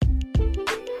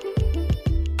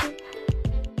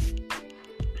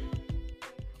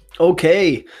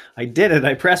Okay, I did it.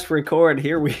 I pressed record.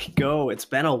 Here we go. It's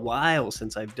been a while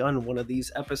since I've done one of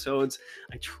these episodes.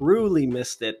 I truly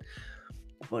missed it.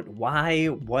 But why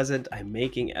wasn't I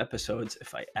making episodes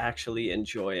if I actually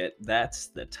enjoy it? That's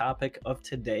the topic of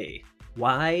today.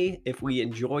 Why, if we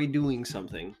enjoy doing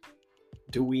something,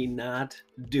 do we not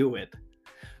do it?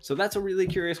 So that's a really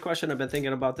curious question. I've been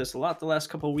thinking about this a lot the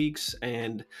last couple of weeks,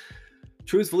 and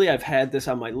truthfully, I've had this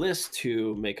on my list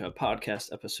to make a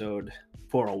podcast episode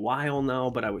for a while now,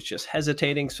 but I was just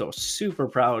hesitating. So super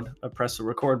proud. I pressed the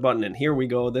record button and here we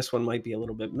go. This one might be a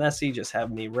little bit messy, just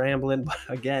have me rambling, but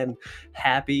again,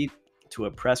 happy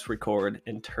to press record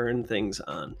and turn things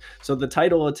on. So the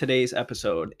title of today's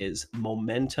episode is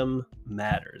Momentum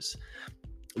Matters.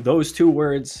 Those two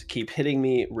words keep hitting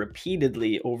me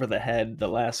repeatedly over the head the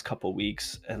last couple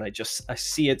weeks, and I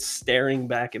see it staring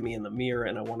back at me in the mirror,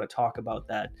 and I want to talk about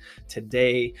that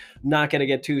today. I'm not going to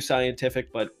get too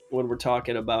scientific, but when we're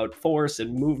talking about force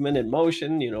and movement and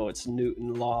motion, it's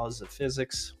Newton's laws of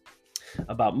physics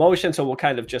about motion. So we'll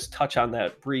kind of just touch on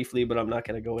that briefly, but I'm not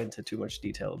going to go into too much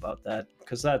detail about that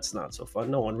because that's not so fun.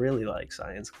 No one really likes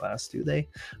science class, do they?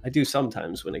 I do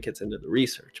sometimes when it gets into the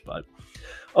research, but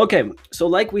okay. So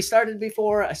like we started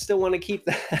before, I still want to keep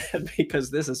that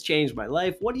because this has changed my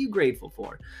life. What are you grateful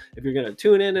for? If you're going to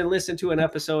tune in and listen to an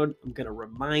episode, I'm going to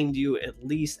remind you at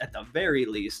the very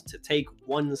least, to take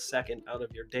 1 second out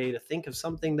of your day to think of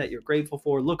something that you're grateful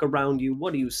for. Look around you.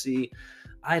 What do you see?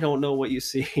 I don't know what you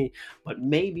see, but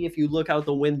maybe if you look out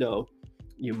the window,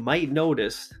 you might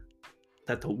notice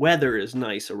that the weather is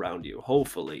nice around you,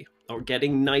 hopefully, or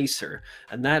getting nicer.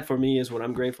 And that for me is what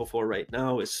I'm grateful for right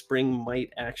now, is spring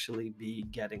might actually be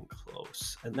getting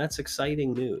close. And that's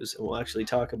exciting news. And we'll actually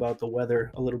talk about the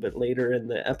weather a little bit later in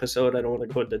the episode. I don't want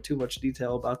to go into too much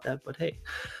detail about that, but hey,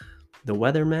 the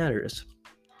weather matters.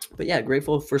 But yeah,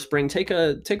 grateful for spring. Take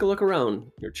a look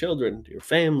around your children, your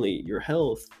family, your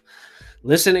health.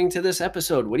 Listening to this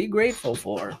episode, what are you grateful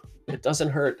for? It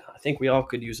doesn't hurt. I think we all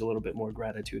could use a little bit more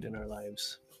gratitude in our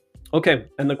lives. Okay,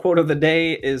 and the quote of the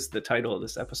day is the title of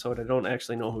this episode. I don't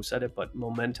actually know who said it, but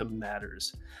momentum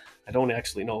matters. I don't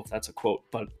actually know if that's a quote,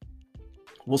 but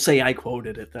we'll say I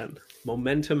quoted it then.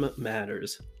 Momentum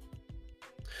matters.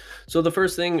 So the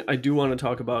first thing I do want to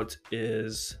talk about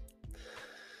is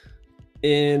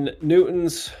in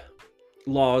Newton's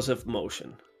laws of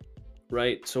motion.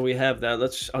 Right, so we have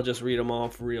that. I'll just read them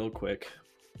off real quick.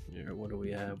 Here, what do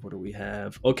we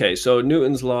have? Okay, so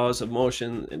Newton's laws of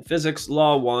motion in physics.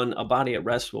 Law 1, a body at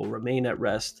rest will remain at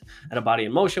rest, and a body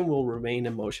in motion will remain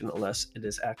in motion unless it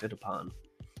is acted upon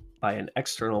by an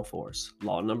external force.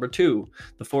 Law number 2,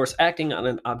 the force acting on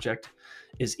an object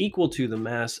is equal to the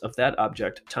mass of that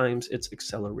object times its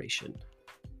acceleration.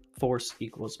 Force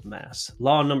equals mass.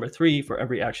 Law number 3, for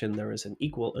every action, there is an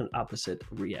equal and opposite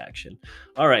reaction.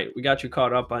 All right, we got you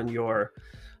caught up on your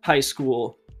high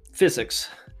school physics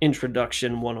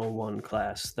introduction 101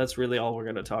 class. That's really all we're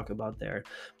going to talk about there.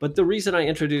 But the reason I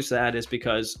introduced that is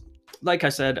because, like I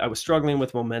said, I was struggling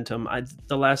with momentum.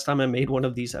 The last time I made one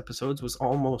of these episodes was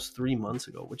almost 3 months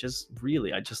ago, which is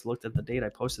really, I just looked at the date I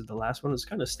posted the last one. It's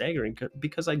kind of staggering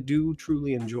because I do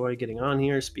truly enjoy getting on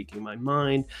here, speaking my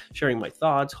mind, sharing my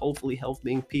thoughts, hopefully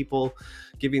helping people,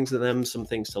 giving to them some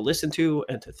things to listen to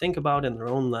and to think about in their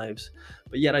own lives.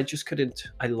 But yet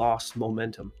I lost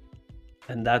momentum.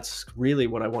 And that's really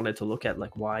what I wanted to look at.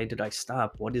 Like, why did I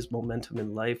stop? What is momentum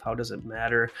in life? How does it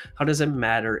matter? How does it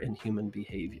matter in human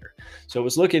behavior? So I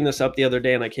was looking this up the other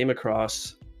day and I came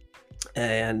across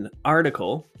an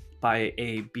article by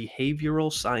a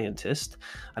behavioral scientist.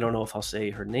 I don't know if I'll say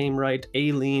her name right,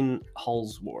 Aileen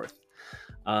Halsworth.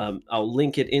 I'll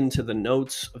link it into the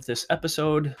notes of this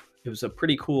episode. It was a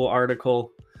pretty cool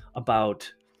article about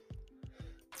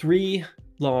 3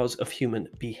 laws of human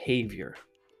behavior.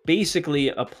 Basically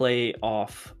a play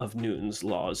off of Newton's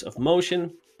laws of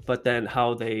motion, but then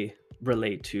how they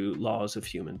relate to laws of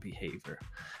human behavior.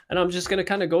 And I'm just going to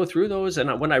kind of go through those.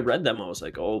 And when I read them, I was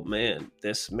like, oh man,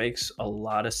 this makes a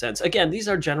lot of sense. Again, these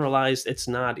are generalized. It's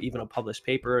not even a published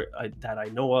paper that I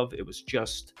know of. It was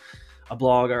just a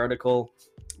blog article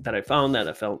that I found that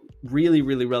I felt really,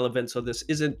 really relevant. So this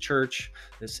isn't church.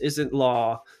 This isn't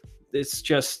law.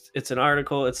 It's an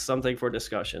article. It's something for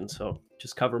discussion. So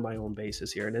just cover my own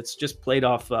bases here. And it's just played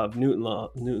off of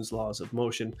Newton's laws of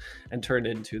motion and turned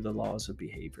into the laws of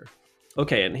behavior.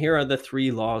 Okay, and here are the 3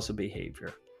 laws of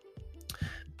behavior.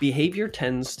 Behavior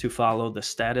tends to follow the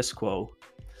status quo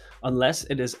unless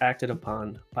it is acted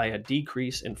upon by a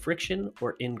decrease in friction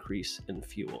or increase in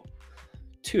fuel.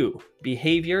 2,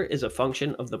 behavior is a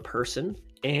function of the person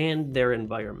and their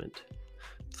environment.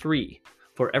 3,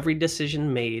 for every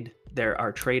decision made, there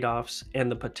are trade-offs and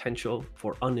the potential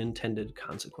for unintended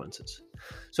consequences.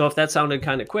 So if that sounded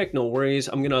kind of quick, no worries.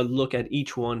 I'm going to look at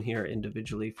each one here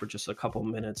individually for just a couple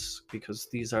minutes, because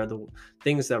these are the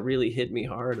things that really hit me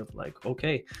hard of like,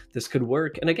 okay, this could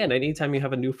work. And again, anytime you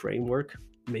have a new framework,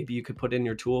 maybe you could put in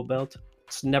your tool belt.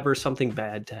 It's never something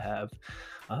bad to have,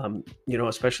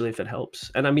 especially if it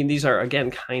helps. And I mean, these are, again,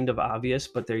 kind of obvious,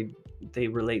 but they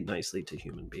relate nicely to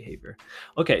human behavior.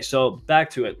 Okay, so back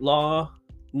to it. Law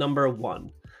number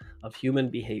 1 of human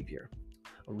behavior.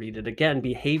 I'll read it again.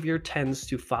 Behavior tends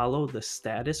to follow the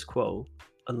status quo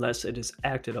unless it is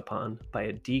acted upon by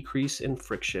a decrease in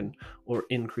friction or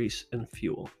increase in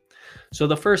fuel. So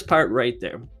the first part right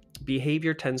there,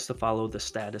 behavior tends to follow the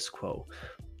status quo.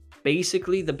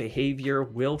 Basically, the behavior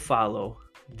will follow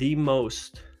the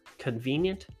most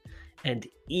convenient and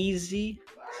easy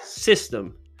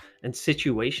system and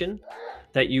situation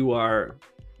that you are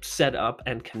set up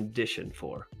and conditioned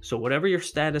for. So whatever your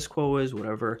status quo is,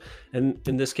 whatever, and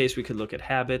in this case, we could look at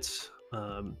habits,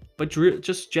 but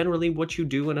just generally what you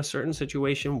do in a certain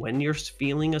situation when you're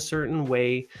feeling a certain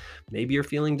way. Maybe you're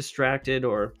feeling distracted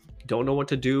or don't know what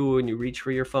to do and you reach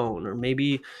for your phone, or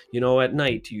maybe at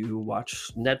night you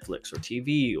watch Netflix or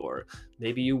TV, or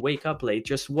maybe you wake up late.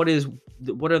 Just what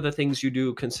are the things you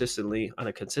do consistently on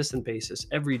a consistent basis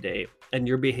every day, and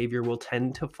your behavior will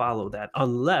tend to follow that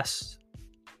unless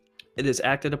it is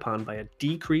acted upon by a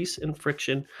decrease in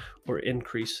friction or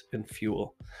increase in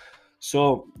fuel.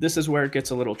 So this is where it gets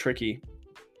a little tricky,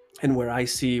 and where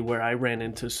I ran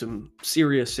into some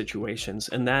serious situations,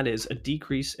 and that is a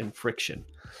decrease in friction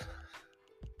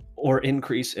or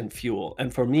increase in fuel.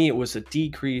 And for me, it was a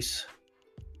decrease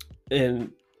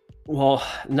in, well,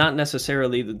 not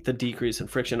necessarily the decrease in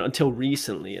friction until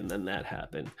recently, and then that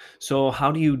happened. So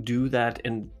how do you do that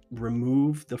and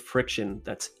remove the friction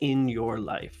that's in your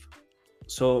life?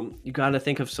 So you got to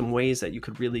think of some ways that you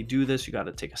could really do this. You got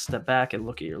to take a step back and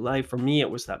look at your life. For me, it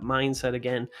was that mindset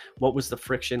again. What was the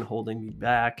friction holding me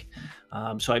back?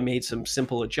 So I made some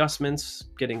simple adjustments,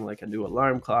 getting like a new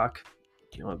alarm clock,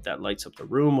 that lights up the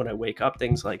room when I wake up,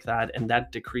 things like that. And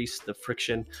that decreased the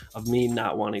friction of me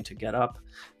not wanting to get up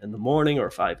in the morning or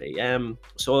 5 a.m.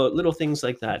 So little things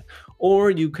like that.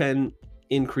 Or you can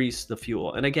increase the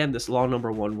fuel. And again, this law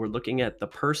number 1, we're looking at the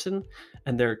person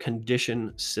and their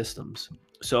condition systems.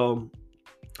 So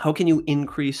how can you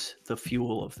increase the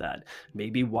fuel of that?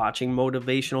 Maybe watching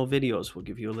motivational videos will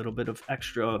give you a little bit of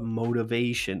extra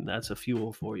motivation. That's a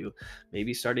fuel for you.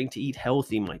 Maybe starting to eat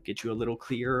healthy might get you a little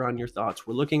clearer on your thoughts.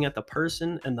 We're looking at the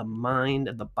person and the mind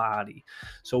and the body.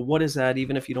 So what is that?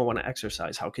 Even if you don't want to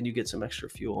exercise, how can you get some extra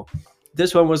fuel?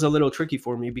 This one was a little tricky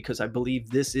for me because I believe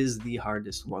this is the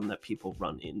hardest one that people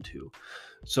run into.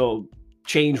 So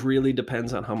change really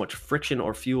depends on how much friction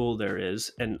or fuel there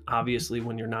is. And obviously,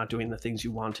 when you're not doing the things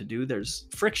you want to do, there's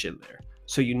friction there.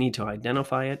 So you need to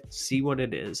identify it, see what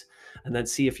it is, and then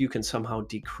see if you can somehow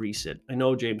decrease it. I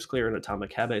know James Clear in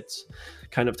Atomic Habits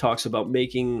kind of talks about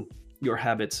making your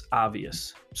habits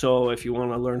obvious. So if you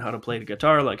want to learn how to play the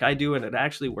guitar like I do, and it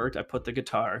actually worked, I put the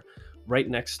guitar right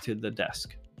next to the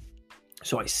desk.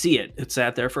 So I see it. It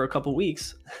sat there for a couple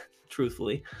weeks,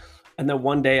 truthfully. And then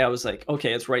one day I was like,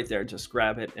 okay, it's right there. Just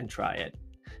grab it and try it.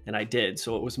 And I did.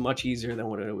 So it was much easier than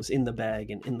when it was in the bag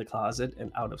and in the closet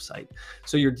and out of sight.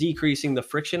 So you're decreasing the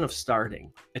friction of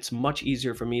starting. It's much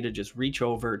easier for me to just reach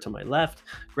over to my left,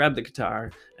 grab the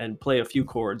guitar, and play a few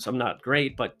chords. I'm not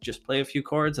great, but just play a few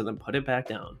chords and then put it back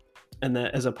down. And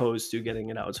that, as opposed to getting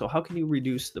it out. So how can you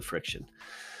reduce the friction?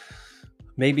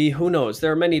 Maybe, who knows?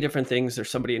 There are many different things. There's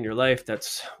somebody in your life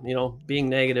that's, being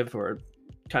negative or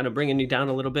kind of bringing you down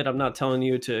a little bit. I'm not telling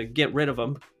you to get rid of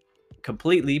them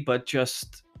completely, but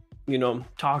just,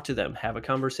 talk to them, have a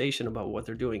conversation about what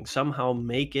they're doing. Somehow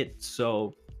make it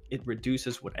so it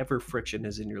reduces whatever friction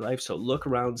is in your life. So look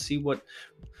around, see what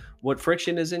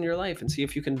friction is in your life and see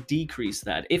if you can decrease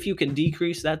that. If you can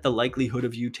decrease that, the likelihood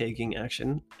of you taking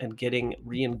action and getting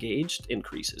re-engaged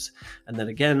increases. And then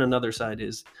again, another side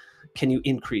is, can you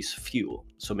increase fuel?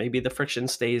 So maybe the friction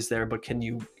stays there, but can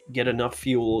you get enough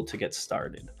fuel to get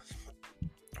started?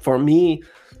 For me,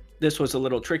 this was a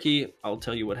little tricky. I'll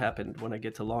tell you what happened when I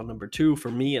get to law number 2.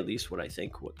 For me, at least, what I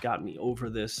think what got me over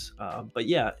this. But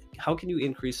yeah, how can you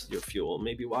increase your fuel?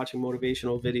 Maybe watching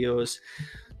motivational videos,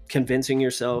 convincing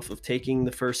yourself of taking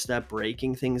the first step,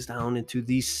 breaking things down into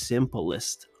the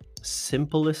simplest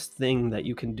thing that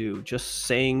you can do. Just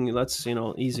saying,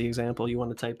 easy example, you want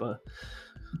to type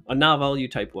a novel, you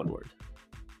type 1 word.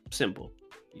 Simple.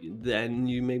 Then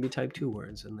you maybe type 2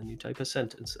 words, and then you type a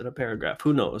sentence and a paragraph.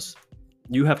 Who knows?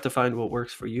 You have to find what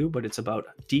works for you, but it's about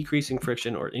decreasing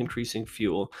friction or increasing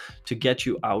fuel to get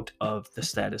you out of the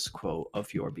status quo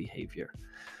of your behavior.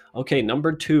 Okay,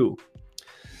 number 2,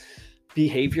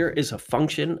 behavior is a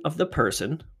function of the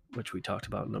person, which we talked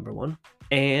about in number 1,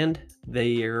 and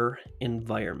their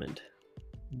environment.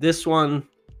 This one,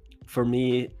 for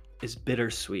me, is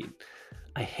bittersweet.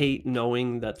 I hate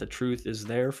knowing that the truth is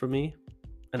there for me,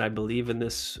 and I believe in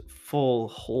this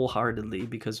wholeheartedly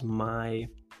because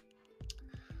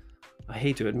I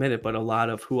hate to admit it, but a lot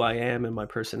of who I am and my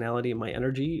personality and my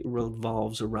energy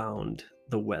revolves around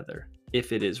the weather.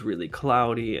 If it is really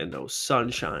cloudy and no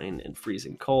sunshine and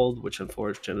freezing cold, which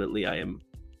unfortunately I am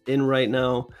in right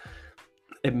now,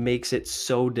 it makes it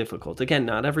so difficult. Again,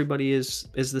 not everybody is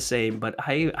the same, but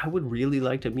I would really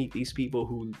like to meet these people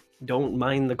who don't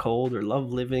mind the cold or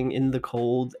love living in the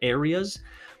cold areas,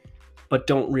 but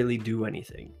don't really do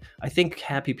anything. I think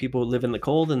happy people live in the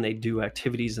cold and they do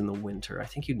activities in the winter. I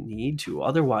think you need to.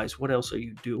 Otherwise, what else are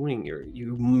you doing?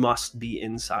 You must be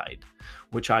inside,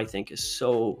 which I think is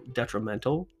so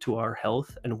detrimental to our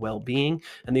health and well-being.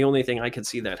 And the only thing I can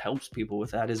see that helps people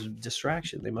with that is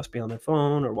distraction. They must be on their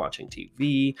phone or watching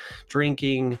TV,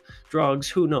 drinking, drugs,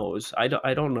 who knows? I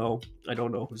don't know. I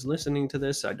don't know who's listening to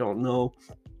this. I don't know.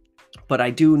 But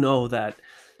I do know that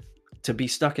to be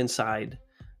stuck inside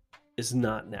is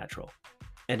not natural,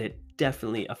 and it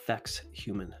definitely affects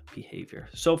human behavior.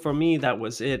 So for me, that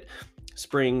was it.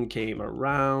 Spring came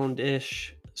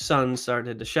around-ish, sun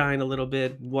started to shine a little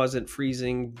bit, wasn't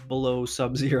freezing below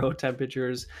sub-zero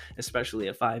temperatures, especially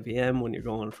at 5 a.m. when you're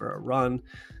going for a run.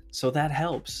 So that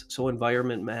helps. So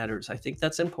environment matters. I think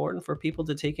that's important for people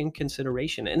to take in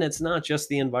consideration. And it's not just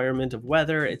the environment of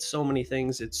weather, it's so many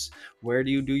things. It's where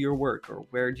do you do your work, or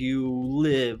where do you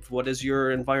live? What does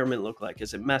your environment look like?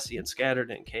 Is it messy and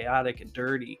scattered and chaotic and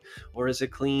dirty? Or is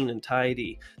it clean and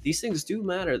tidy? These things do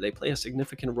matter. They play a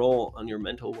significant role on your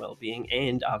mental well-being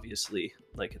and obviously,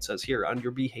 like it says here, on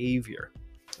your behavior.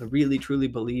 I really truly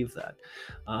believe that.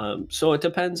 So it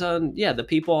depends on, the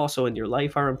people also in your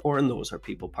life are important. Those are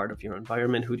people part of your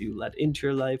environment. Who do you let into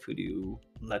your life? Who do you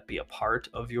let be a part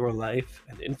of your life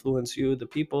and influence you? The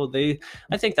people,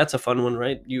 I think that's a fun one,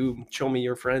 right? You show me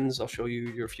your friends, I'll show you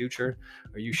your future.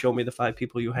 Or you show me the 5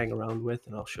 people you hang around with,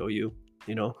 and I'll show you,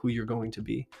 who you're going to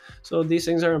be. So these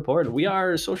things are important. We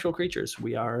are social creatures.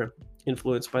 We are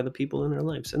influenced by the people in our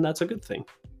lives. And that's a good thing,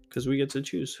 because we get to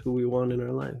choose who we want in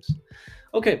our lives.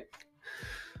 Okay,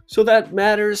 so that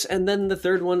matters. And then the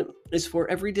third one is,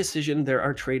 for every decision, there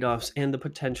are trade-offs and the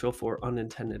potential for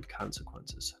unintended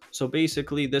consequences. So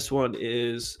basically, this one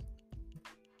is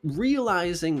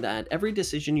realizing that every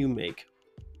decision you make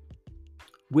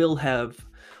will have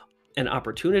an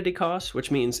opportunity cost,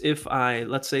 which means if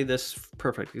let's say this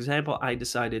perfect example, I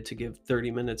decided to give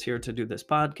 30 minutes here to do this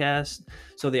podcast.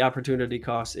 So the opportunity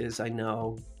cost is I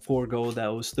now forego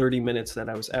those 30 minutes that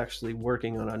I was actually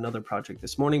working on another project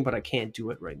this morning, but I can't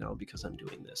do it right now because I'm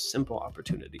doing this. Simple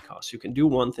opportunity cost. You can do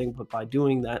one thing, but by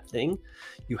doing that thing,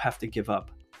 you have to give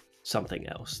up something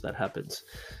else that happens.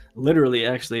 Literally,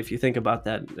 actually, if you think about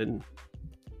that and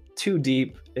too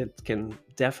deep, it can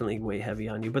definitely weigh heavy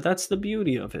on you, but that's the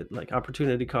beauty of it, like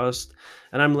opportunity cost.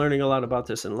 And I'm learning a lot about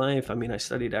this in life. I mean, I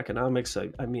studied economics. I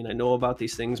know about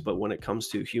these things, but when it comes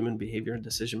to human behavior and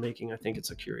decision making, I think it's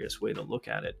a curious way to look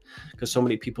at it, because so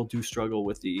many people do struggle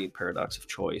with the paradox of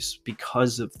choice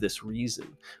because of this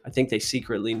reason. I think they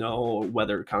secretly know,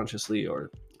 whether consciously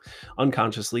or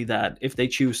unconsciously, that if they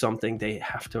choose something, they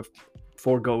have to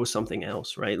forego something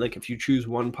else, right? Like if you choose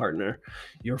one partner,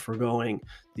 you're foregoing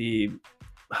the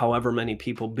however many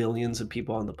people, billions of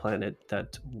people on the planet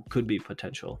that could be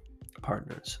potential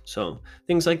partners. So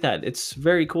things like that, it's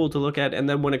very cool to look at. And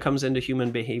then when it comes into human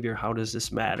behavior, how does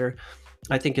this matter?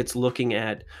 I think it's looking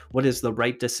at what is the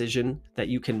right decision that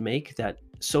you can make, that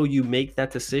so you make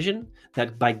that decision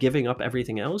that by giving up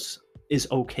everything else is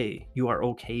okay. You are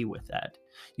okay with that.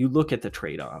 You look at the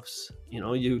trade-offs,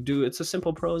 you do, it's a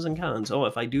simple pros and cons. Oh,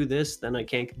 if I do this, then I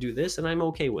can't do this, and I'm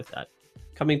okay with that.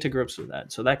 Coming to grips with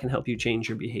that. So that can help you change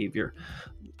your behavior.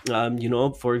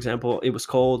 For example, it was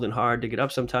cold and hard to get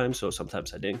up sometimes. So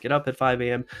sometimes I didn't get up at 5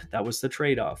 a.m. That was the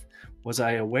trade-off. Was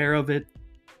I aware of it?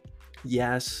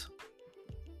 Yes.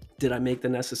 Did I make the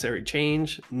necessary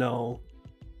change? No.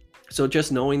 So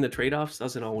just knowing the trade-offs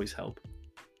doesn't always help.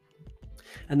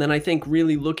 And then I think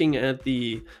really looking at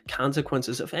the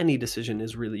consequences of any decision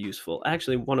is really useful.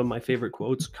 Actually, one of my favorite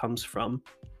quotes comes from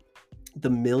The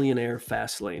Millionaire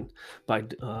Fastlane by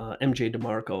MJ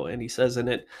DeMarco. And he says in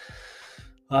it,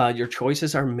 your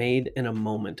choices are made in a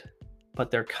moment,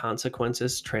 but their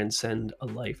consequences transcend a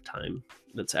lifetime.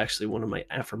 That's actually one of my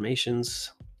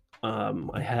affirmations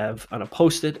I have on a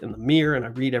post-it in the mirror, and I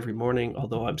read every morning,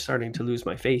 although I'm starting to lose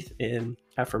my faith in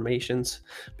affirmations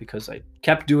because I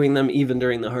kept doing them even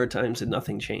during the hard times and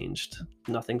nothing changed.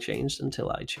 Nothing changed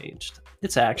until I changed.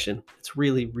 It's action. It's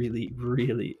really, really,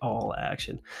 really all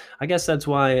action. I guess that's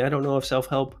why I don't know if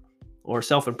self-help or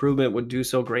self-improvement would do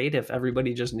so great if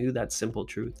everybody just knew that simple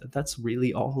truth, that that's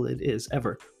really all it is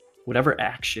ever. Whatever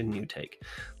action you take,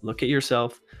 look at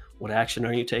yourself. What action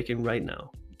are you taking right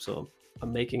now? So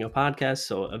I'm making a podcast,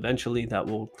 so eventually that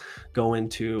will go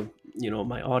into,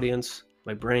 my audience,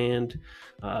 my brand,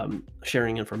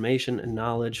 sharing information and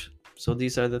knowledge. So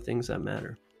these are the things that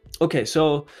matter. Okay,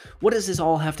 so what does this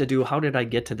all have to do? How did I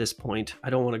get to this point? I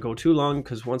don't want to go too long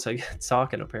because once I get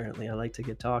talking, apparently I like to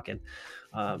get talking.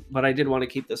 But I did want to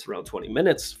keep this around 20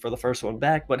 minutes for the first one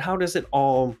back. But how does it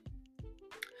all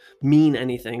mean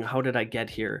anything? How did I get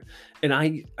here? And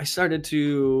I started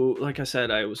to, like I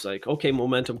said, I was like, okay,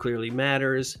 momentum clearly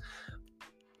matters.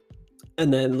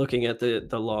 And then looking at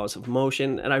the laws of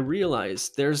motion, and I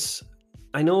realized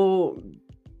I know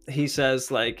he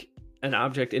says like an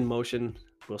object in motion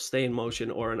will stay in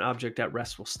motion, or an object at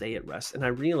rest will stay at rest. And I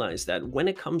realized that when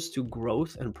it comes to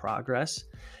growth and progress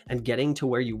and getting to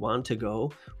where you want to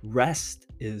go, rest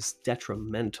is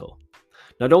detrimental.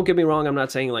 Now, don't get me wrong. I'm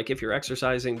not saying like if you're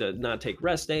exercising to not take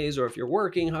rest days, or if you're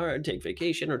working hard, take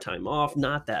vacation or time off,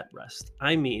 not that rest.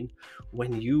 I mean,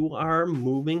 when you are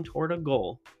moving toward a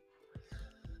goal,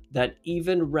 that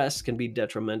even rest can be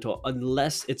detrimental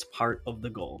unless it's part of the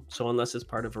goal. So unless it's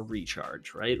part of a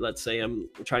recharge, right? Let's say I'm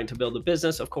trying to build a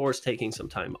business. Of course, taking some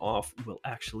time off will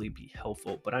actually be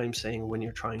helpful. But I'm saying when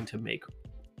you're trying to make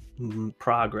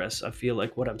progress, I feel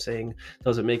like what I'm saying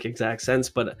doesn't make exact sense,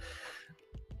 but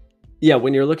yeah,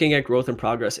 when you're looking at growth and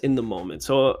progress in the moment.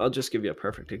 So I'll just give you a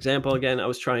perfect example. Again, I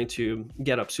was trying to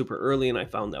get up super early, and I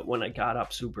found that when I got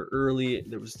up super early,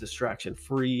 there was distraction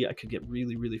free. I could get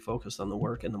really, really focused on the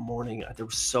work in the morning. There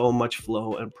was so much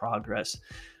flow and progress.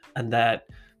 And that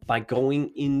by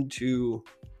going into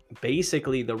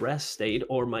basically the rest state,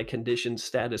 or my conditioned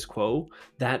status quo,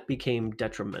 that became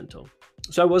detrimental.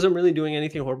 So I wasn't really doing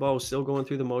anything horrible. I was still going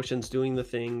through the motions, doing the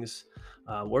things,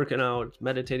 working out,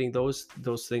 meditating, those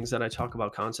things that I talk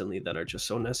about constantly that are just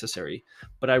so necessary.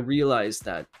 But I realized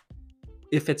that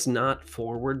if it's not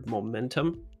forward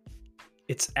momentum,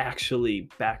 it's actually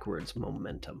backwards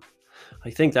momentum. I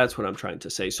think that's what I'm trying to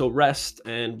say. So rest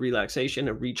and relaxation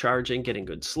and recharging, getting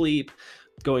good sleep,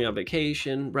 going on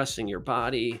vacation, resting your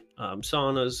body,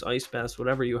 saunas, ice baths,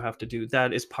 whatever you have to do,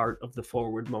 that is part of the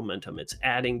forward momentum. It's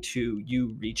adding to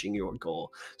you reaching your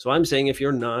goal. So I'm saying if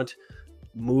you're not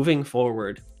moving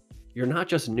forward, you're not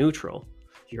just neutral,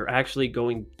 you're actually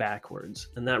going backwards.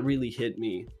 And that really hit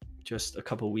me just a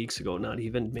couple weeks ago, not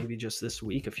even maybe just this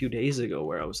week, a few days ago,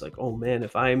 where I was like, oh man,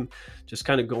 if I'm just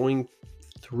kind of going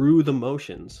through the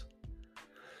motions,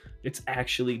 it's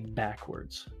actually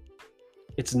backwards.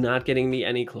 It's not getting me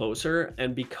any closer.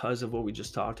 And because of what we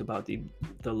just talked about,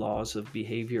 the laws of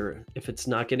behavior, if it's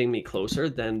not getting me closer,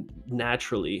 then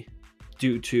naturally,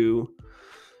 due to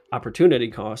opportunity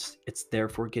cost, it's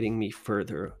therefore getting me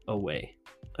further away.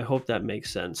 I hope that makes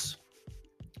sense.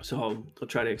 So I'll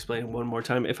try to explain one more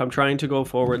time. If I'm trying to go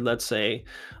forward, let's say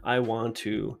I want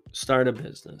to start a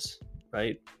business,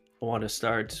 right? I want to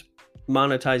start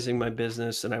monetizing my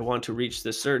business, and I want to reach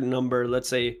this certain number, let's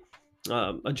say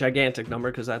a gigantic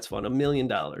number, because that's fun, $1 million.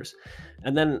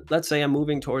 And then let's say I'm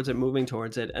moving towards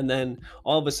it. And then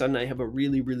all of a sudden I have a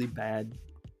really, really bad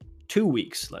 2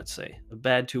 weeks, let's say, a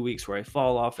bad 2 weeks where I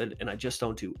fall off it and I just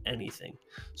don't do anything.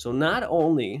 So not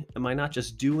only am I not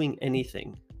just doing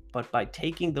anything, but by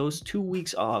taking those 2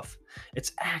 weeks off,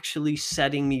 it's actually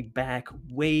setting me back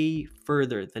way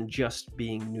further than just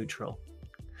being neutral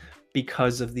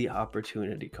because of the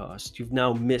opportunity cost. You've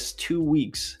now missed 2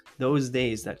 weeks, those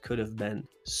days that could have been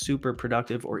super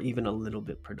productive or even a little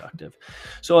bit productive.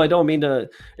 So I don't mean to,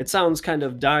 it sounds kind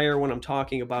of dire when I'm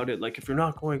talking about it, like if you're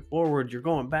not going forward, you're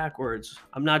going backwards.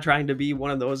 I'm not trying to be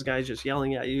one of those guys just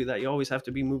yelling at you that you always have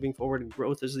to be moving forward and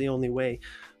growth is the only way.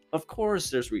 Of course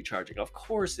there's recharging. Of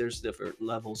course there's different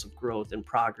levels of growth and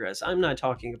progress. I'm not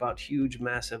talking about huge,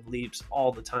 massive leaps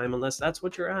all the time. Unless that's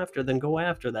what you're after, then go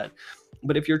after that.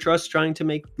 But if you're just trying to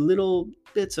make little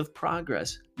bits of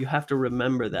progress, you have to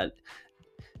remember that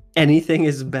anything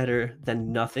is better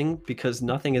than nothing, because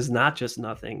nothing is not just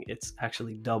nothing. It's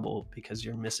actually double, because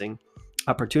you're missing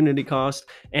opportunity cost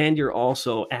and you're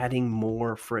also adding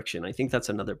more friction. I think that's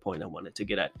another point I wanted to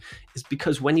get at, is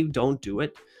because when you don't do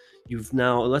it, you've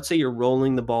now, let's say you're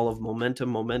rolling the ball of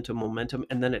momentum,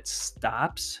 and then it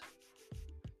stops.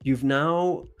 You've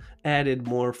now, added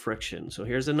more friction. So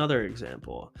here's another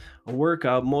example. A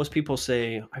workout, most people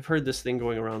say, I've heard this thing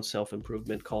going around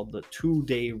self-improvement called the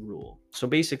 2-day rule. So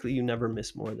basically you never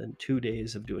miss more than 2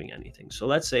 days of doing anything. So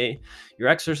let's say you're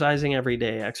exercising every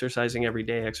day, exercising every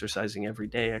day, exercising every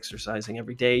day, exercising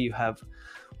every day. You have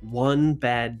one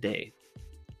bad day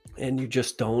and you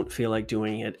just don't feel like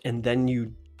doing it. And then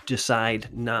you decide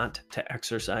not to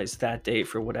exercise that day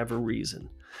for whatever reason.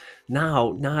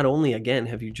 Now, not only again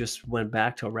have you just went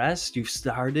back to rest, you've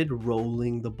started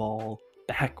rolling the ball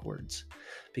backwards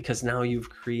because now you've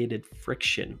created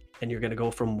friction and you're going to go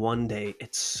from one day.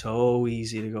 It's so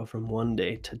easy to go from one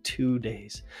day to 2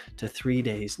 days to 3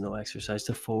 days, no exercise,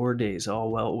 to 4 days. Oh,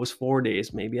 well, it was 4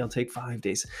 days. Maybe I'll take 5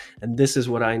 days. And this is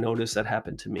what I noticed that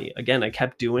happened to me. Again, I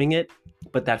kept doing it,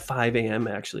 but that 5 a.m.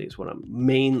 actually is what I'm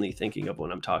mainly thinking of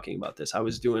when I'm talking about this. I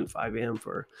was doing 5 a.m.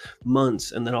 for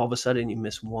months, and then all of a sudden you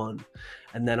miss one.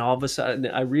 And then all of a sudden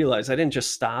I realized I didn't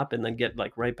just stop and then get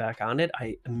like right back on it.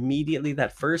 I immediately,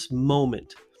 that first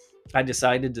moment I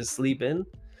decided to sleep in,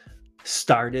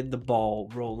 started the ball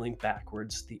rolling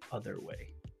backwards the other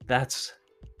way. That's,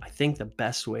 I think, the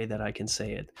best way that I can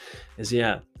say it is,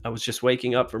 yeah, I was just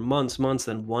waking up for months,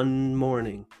 then one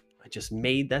morning I just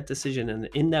made that decision. And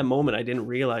in that moment, I didn't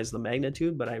realize the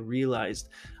magnitude, but I realized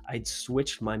I'd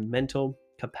switched my mental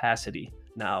capacity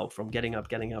now from getting up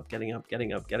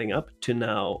to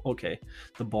now, okay,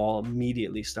 the ball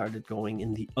immediately started going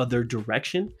in the other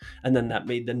direction. And then that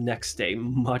made the next day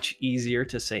much easier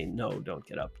to say, no, don't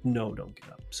get up. No, don't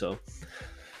get up. So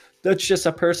that's just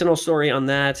a personal story on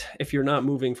that. If you're not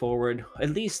moving forward,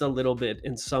 at least a little bit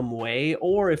in some way,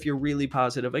 or if you're really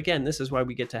positive, again, this is why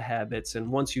we get to habits.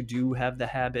 And once you do have the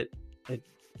habit, it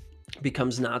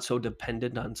becomes not so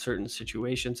dependent on certain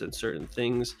situations and certain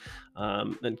things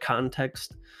and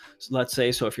context. So let's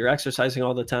say, so if you're exercising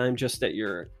all the time, just that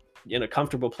you're in a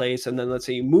comfortable place, and then let's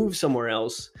say you move somewhere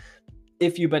else,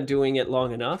 if you've been doing it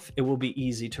long enough, it will be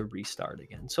easy to restart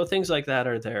again. So things like that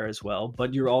are there as well,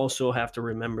 but you also have to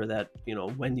remember that,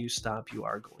 when you stop, you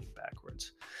are going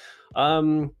backwards.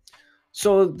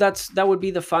 So that would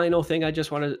be the final thing I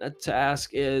just wanted to ask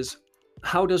is,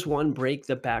 how does one break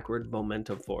the backward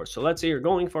momentum force? So let's say you're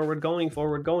going forward,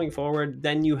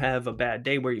 then you have a bad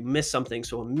day where you miss something,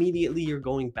 so immediately you're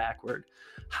going backward.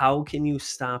 How can you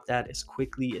stop that as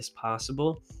quickly as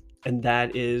possible? And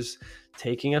that is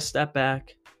taking a step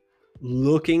back,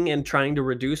 looking and trying to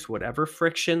reduce whatever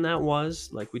friction that was,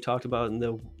 like we talked about in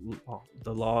the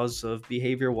laws of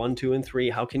behavior 1, 2, and 3.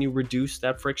 How can you reduce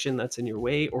that friction that's in your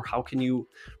way, or how can you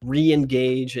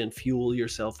re-engage and fuel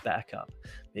yourself back up?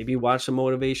 Maybe watch some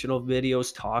motivational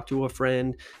videos, talk to a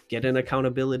friend, get an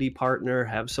accountability partner,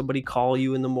 have somebody call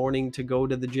you in the morning to go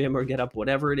to the gym or get up,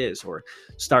 whatever it is, or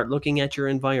start looking at your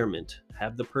environment.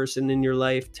 Have the person in your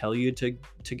life tell you to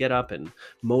get up and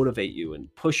motivate you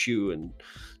and push you, and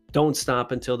don't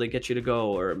stop until they get you to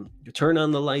go, or turn on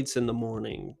the lights in the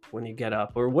morning when you get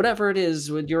up, or whatever it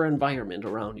is with your environment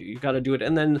around you. You got to do it.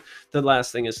 And then the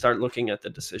last thing is start looking at the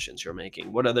decisions you're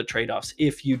making. What are the trade-offs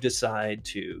if you decide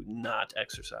to not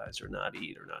exercise or not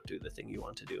eat or not do the thing you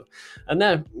want to do? And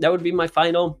that would be my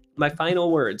final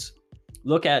words.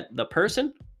 Look at the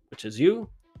person, which is you.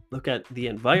 Look at the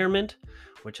environment,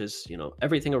 which is,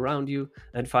 everything around you.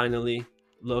 And finally,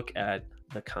 look at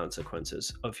the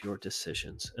consequences of your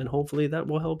decisions. And hopefully that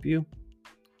will help you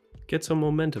get some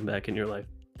momentum back in your life.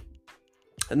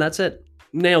 And that's it.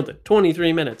 Nailed it.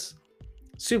 23 minutes.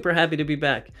 Super happy to be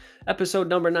back. Episode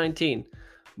number 19.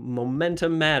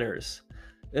 Momentum matters.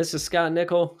 This is Scott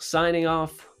Nickel signing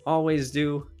off. Always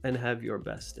do, and have your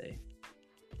best day.